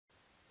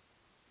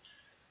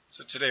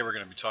So today we're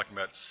going to be talking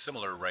about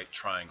similar right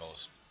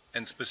triangles.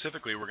 And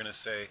specifically we're going to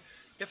say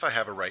if I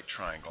have a right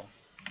triangle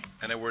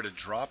and I were to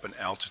drop an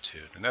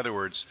altitude, in other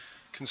words,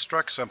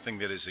 construct something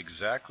that is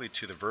exactly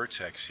to the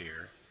vertex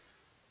here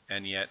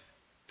and yet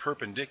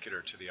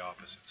perpendicular to the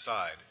opposite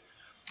side,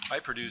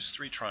 I produce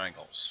three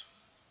triangles: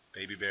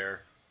 baby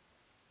bear,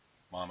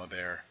 mama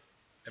bear,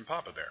 and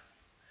papa bear.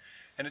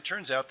 And it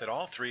turns out that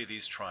all three of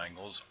these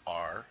triangles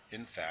are,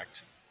 in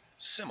fact,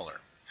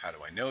 similar. How do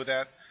I know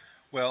that?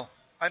 Well,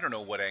 I don't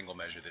know what angle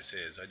measure this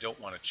is. I don't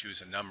want to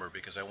choose a number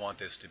because I want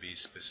this to be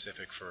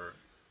specific for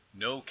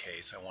no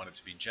case. I want it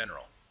to be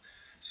general.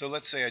 So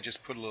let's say I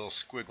just put a little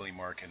squiggly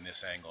mark in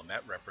this angle, and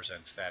that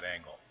represents that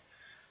angle.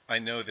 I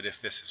know that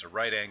if this is a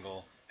right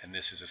angle and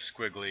this is a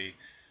squiggly,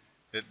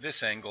 that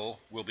this angle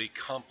will be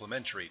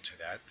complementary to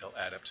that. They'll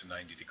add up to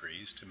 90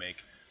 degrees to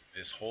make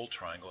this whole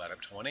triangle add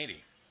up to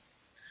 180.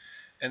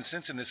 And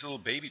since in this little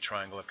baby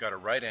triangle I've got a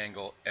right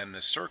angle and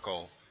the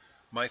circle,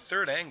 my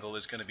third angle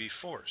is going to be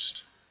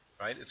forced,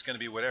 right? It's going to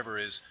be whatever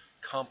is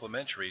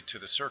complementary to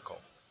the circle.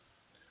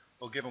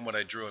 Well, given what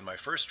I drew in my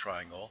first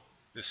triangle,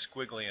 the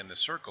squiggly and the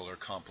circle are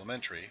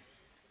complementary,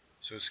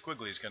 so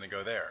squiggly is going to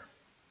go there.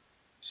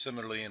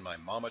 Similarly, in my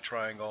mama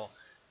triangle,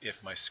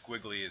 if my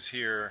squiggly is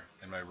here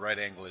and my right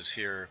angle is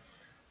here,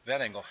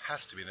 that angle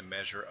has to be the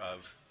measure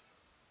of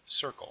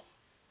circle,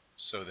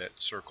 so that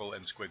circle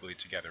and squiggly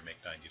together make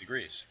 90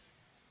 degrees.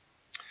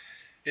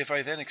 If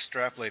I then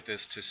extrapolate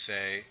this to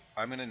say,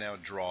 I'm going to now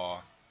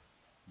draw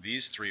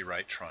these three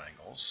right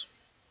triangles,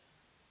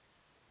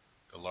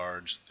 the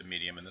large, the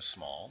medium, and the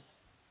small,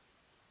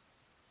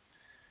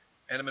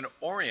 and I'm going to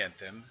orient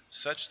them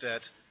such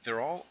that they're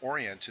all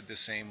oriented the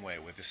same way,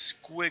 with a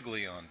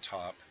squiggly on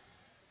top,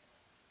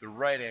 the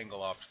right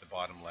angle off to the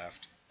bottom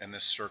left, and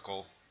the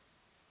circle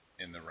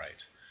in the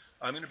right.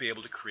 I'm going to be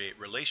able to create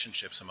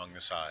relationships among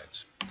the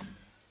sides.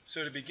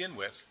 So to begin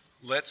with,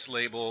 let's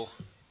label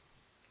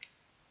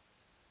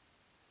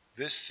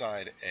this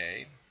side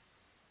A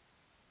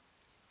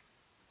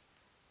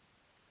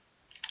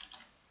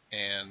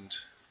and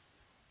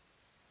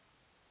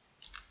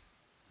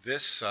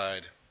this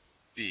side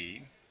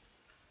B,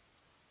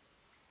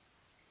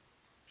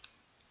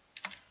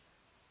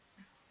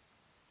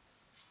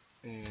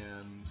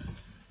 and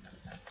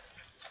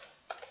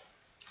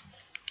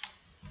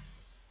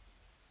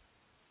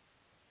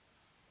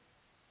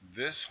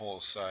this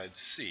whole side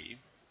C.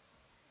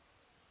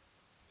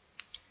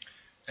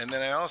 And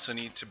then I also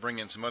need to bring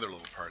in some other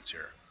little parts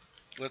here.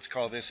 Let's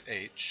call this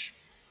H,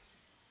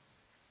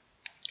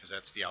 because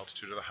that's the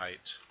altitude of the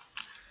height.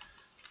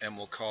 And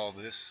we'll call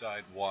this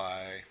side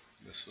Y.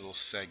 This little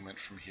segment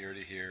from here to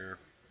here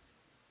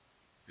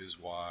is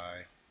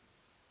Y.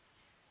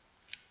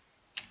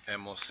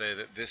 And we'll say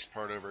that this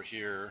part over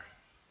here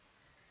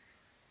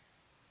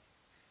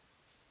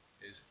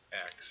is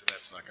X. And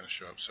that's not going to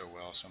show up so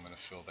well, so I'm going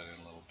to fill that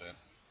in a little bit.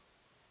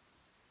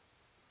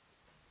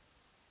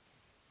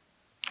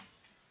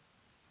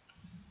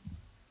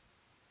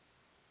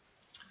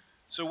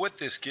 So what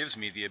this gives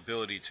me the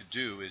ability to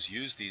do is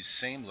use these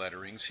same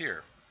letterings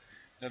here.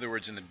 In other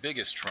words, in the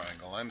biggest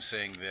triangle, I'm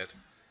saying that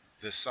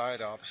the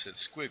side opposite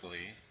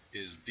squiggly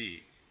is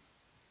B.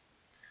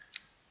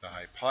 The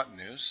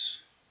hypotenuse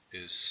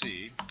is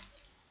C.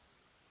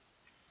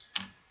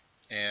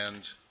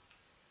 And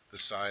the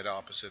side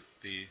opposite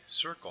the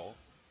circle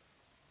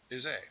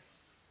is A.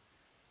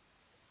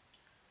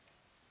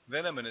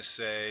 Then I'm going to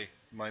say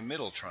my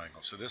middle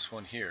triangle, so this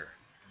one here.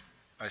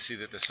 I see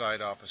that the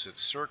side opposite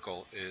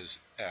circle is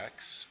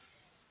X.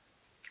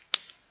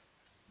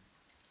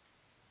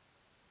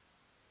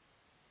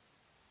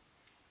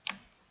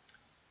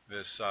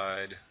 The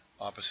side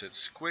opposite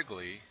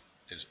squiggly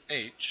is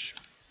H.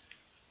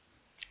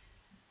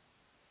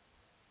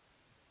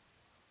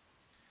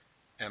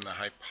 And the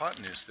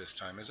hypotenuse this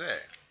time is A.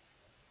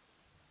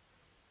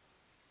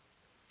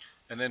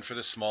 And then for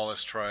the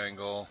smallest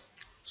triangle,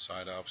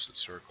 side opposite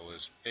circle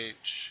is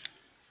H.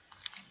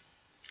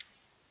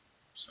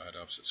 Side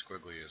opposite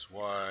squiggly is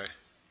Y.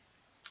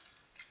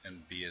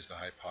 And B is the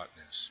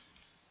hypotenuse.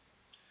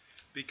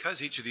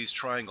 Because each of these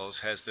triangles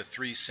has the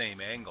three same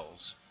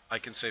angles, I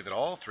can say that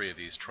all three of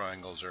these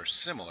triangles are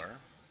similar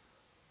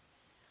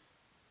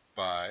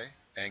by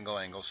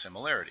angle-angle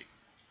similarity.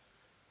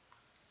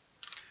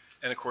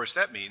 And of course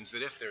that means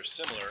that if they're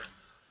similar,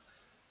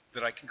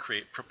 that I can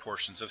create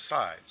proportions of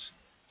sides.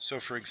 So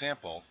for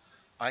example,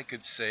 I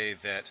could say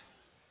that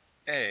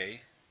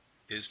A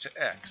is to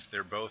X.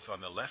 They're both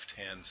on the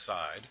left-hand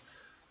side.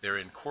 They're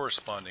in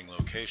corresponding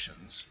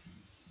locations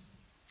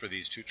for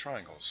these two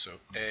triangles. So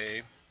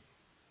A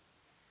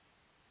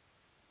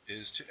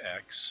is to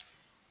X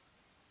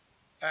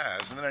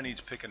as, and then I need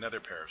to pick another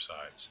pair of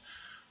sides.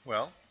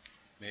 Well,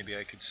 maybe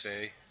I could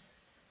say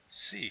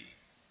C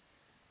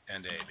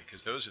and A,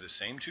 because those are the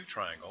same two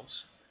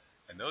triangles,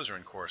 and those are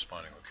in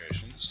corresponding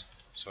locations.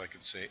 So I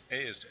could say A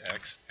is to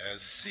X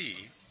as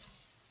C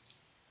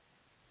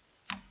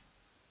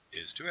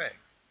is to A.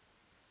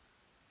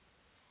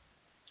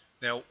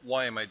 Now,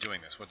 why am I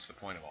doing this? What's the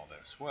point of all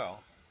this?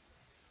 Well,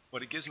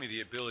 what it gives me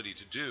the ability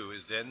to do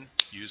is then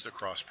use the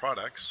cross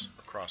products,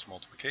 or cross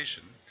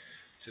multiplication,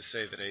 to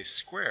say that a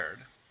squared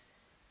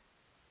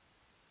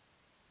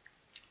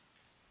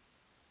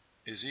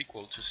is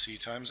equal to c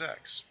times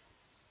x.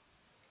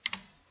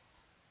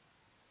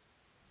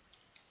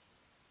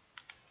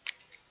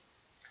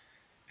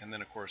 And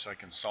then, of course, I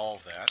can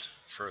solve that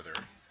further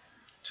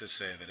to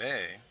say that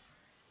a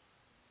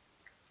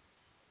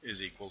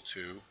is equal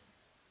to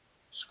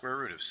square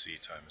root of c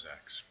times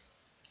x.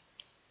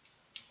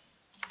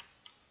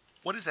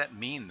 What does that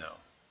mean, though?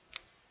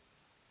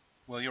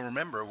 Well, you'll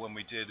remember when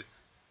we did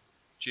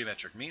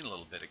geometric mean a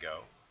little bit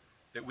ago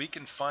that we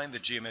can find the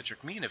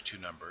geometric mean of two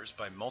numbers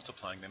by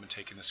multiplying them and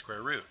taking the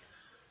square root.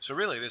 So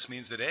really, this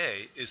means that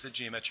a is the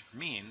geometric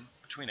mean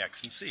between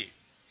x and c.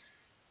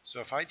 So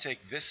if I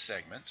take this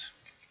segment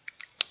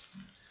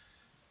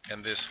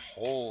and this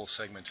whole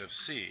segment of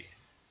c,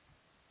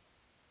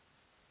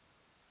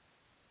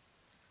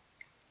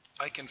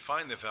 I can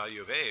find the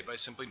value of a by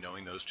simply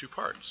knowing those two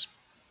parts.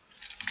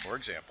 For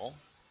example,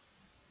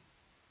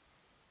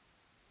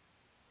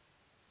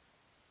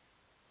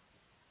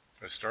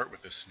 if I start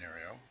with this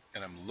scenario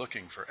and I'm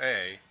looking for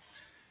a,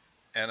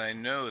 and I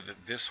know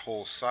that this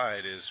whole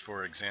side is,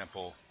 for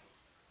example,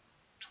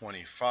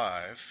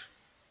 25.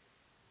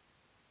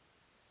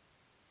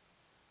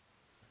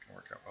 That can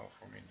work out well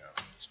for me?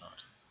 No, it's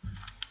not.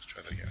 Let's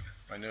try that again.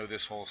 If I know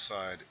this whole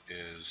side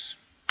is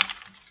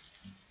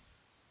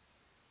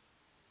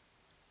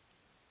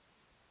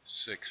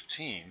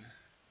 16,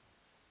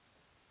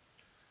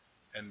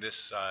 and this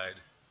side,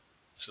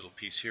 this little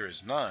piece here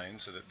is 9,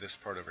 so that this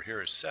part over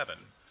here is 7,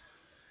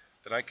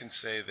 that I can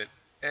say that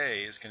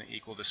a is going to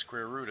equal the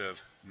square root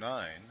of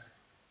 9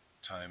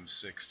 times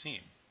 16.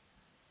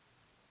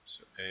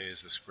 So a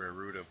is the square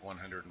root of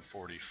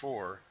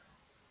 144,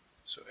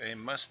 so a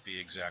must be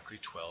exactly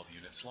 12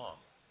 units long.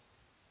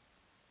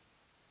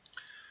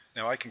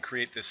 Now I can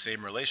create this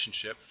same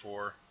relationship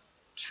for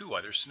two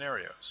other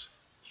scenarios.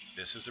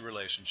 This is the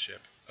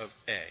relationship of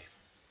a.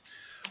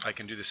 I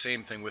can do the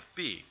same thing with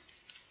b.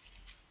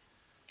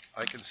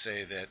 I can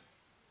say that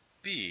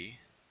b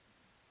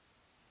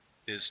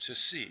is to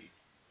c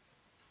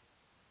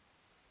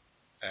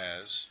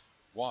as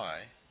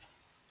y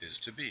is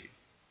to b.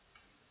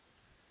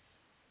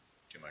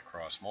 Get my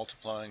cross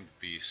multiplying.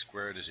 B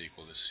squared is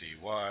equal to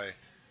cy.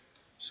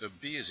 So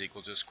b is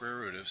equal to square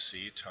root of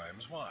c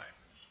times y.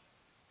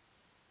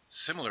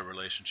 Similar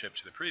relationship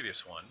to the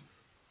previous one,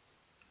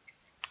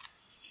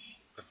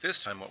 but this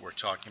time what we're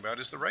talking about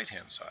is the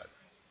right-hand side.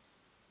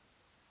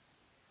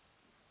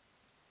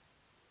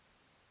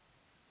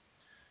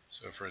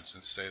 So for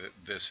instance, say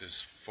that this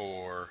is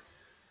 4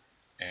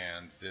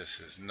 and this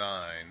is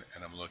 9,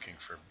 and I'm looking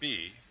for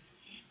b.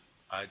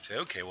 I'd say,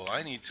 okay, well,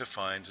 I need to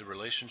find the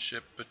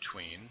relationship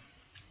between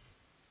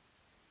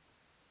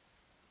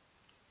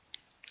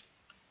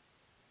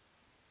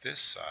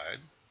this side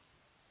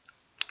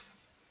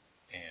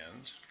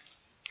and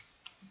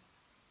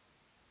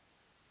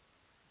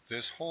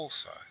this whole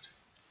side.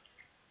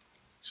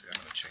 See, I'm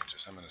going to change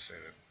this. I'm going to say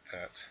that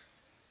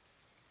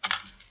that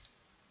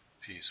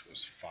piece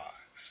was 5.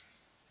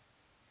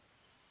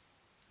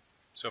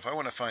 So if I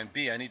want to find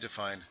b, I need to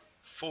find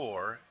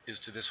 4 is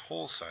to this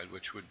whole side,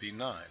 which would be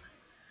 9.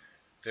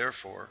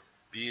 Therefore,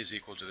 b is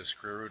equal to the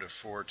square root of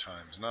 4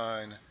 times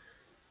 9.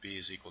 B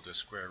is equal to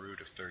square root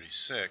of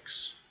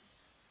 36.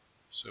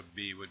 So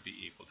b would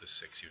be equal to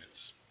 6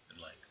 units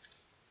in length.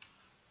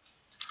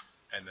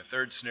 And the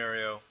third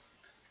scenario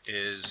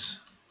is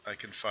I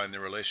can find the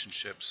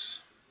relationships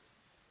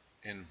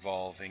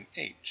involving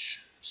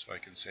h. So I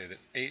can say that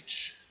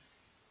h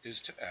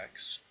is to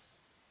x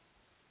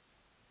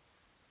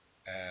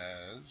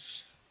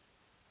as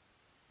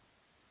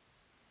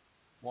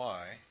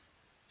y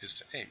is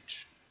to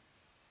h.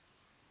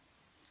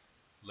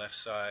 Left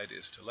side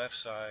is to left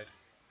side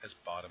as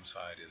bottom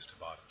side is to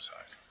bottom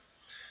side.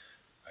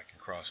 I can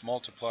cross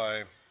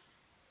multiply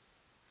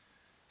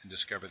and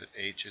discover that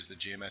h is the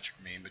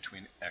geometric mean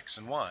between x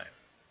and y,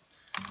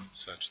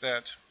 such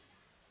that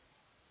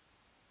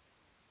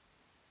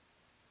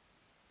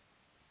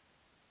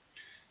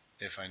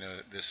if I know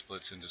that this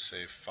splits into,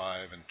 say,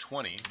 5 and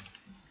 20,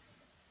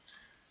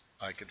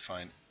 I could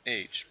find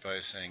h by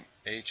saying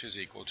h is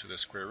equal to the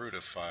square root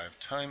of 5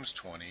 times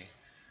 20,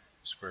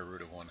 square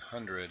root of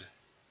 100,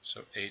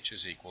 so h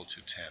is equal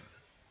to 10.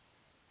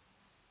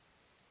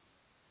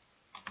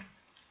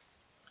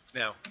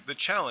 Now, the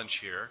challenge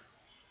here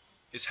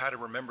is how to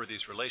remember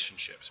these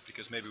relationships,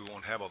 because maybe we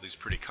won't have all these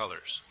pretty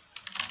colors.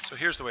 So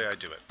here's the way I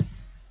do it.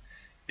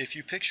 If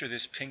you picture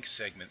this pink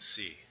segment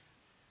C,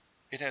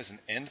 it has an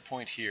end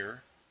point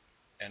here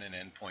and an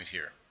end point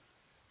here.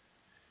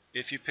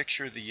 If you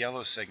picture the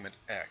yellow segment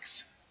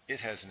X,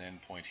 it has an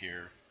end point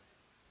here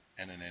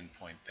and an end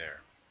point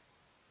there.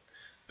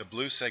 The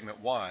blue segment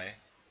Y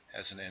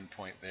has an end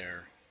point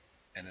there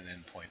and an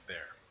end point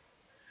there.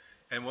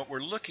 And what we're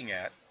looking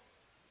at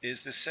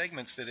is the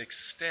segments that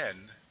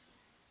extend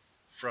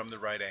from the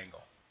right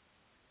angle.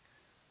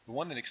 The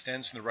one that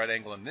extends from the right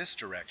angle in this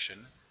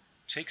direction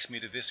takes me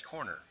to this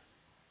corner.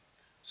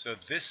 So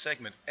this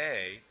segment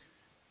A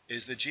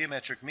is the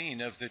geometric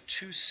mean of the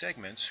two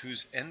segments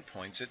whose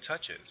endpoints it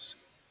touches,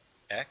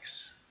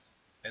 x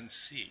and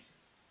c.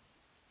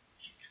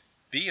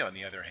 B, on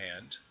the other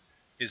hand,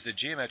 is the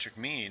geometric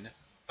mean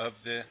of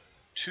the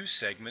two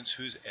segments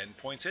whose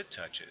endpoints it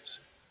touches,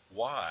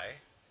 y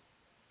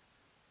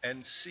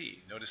and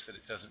c. Notice that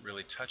it doesn't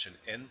really touch an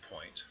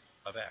endpoint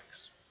of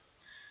x.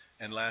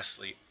 And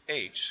lastly,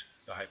 h,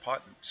 the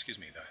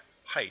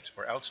height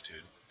or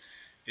altitude,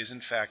 is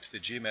in fact the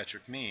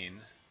geometric mean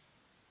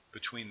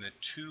between the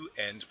two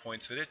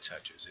endpoints that it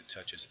touches. It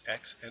touches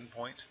x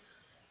endpoint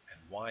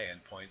and y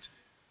endpoint.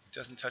 It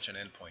doesn't touch an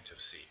endpoint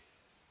of c.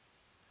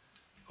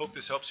 Hope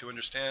this helps you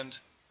understand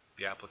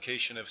the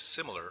application of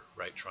similar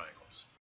right triangles.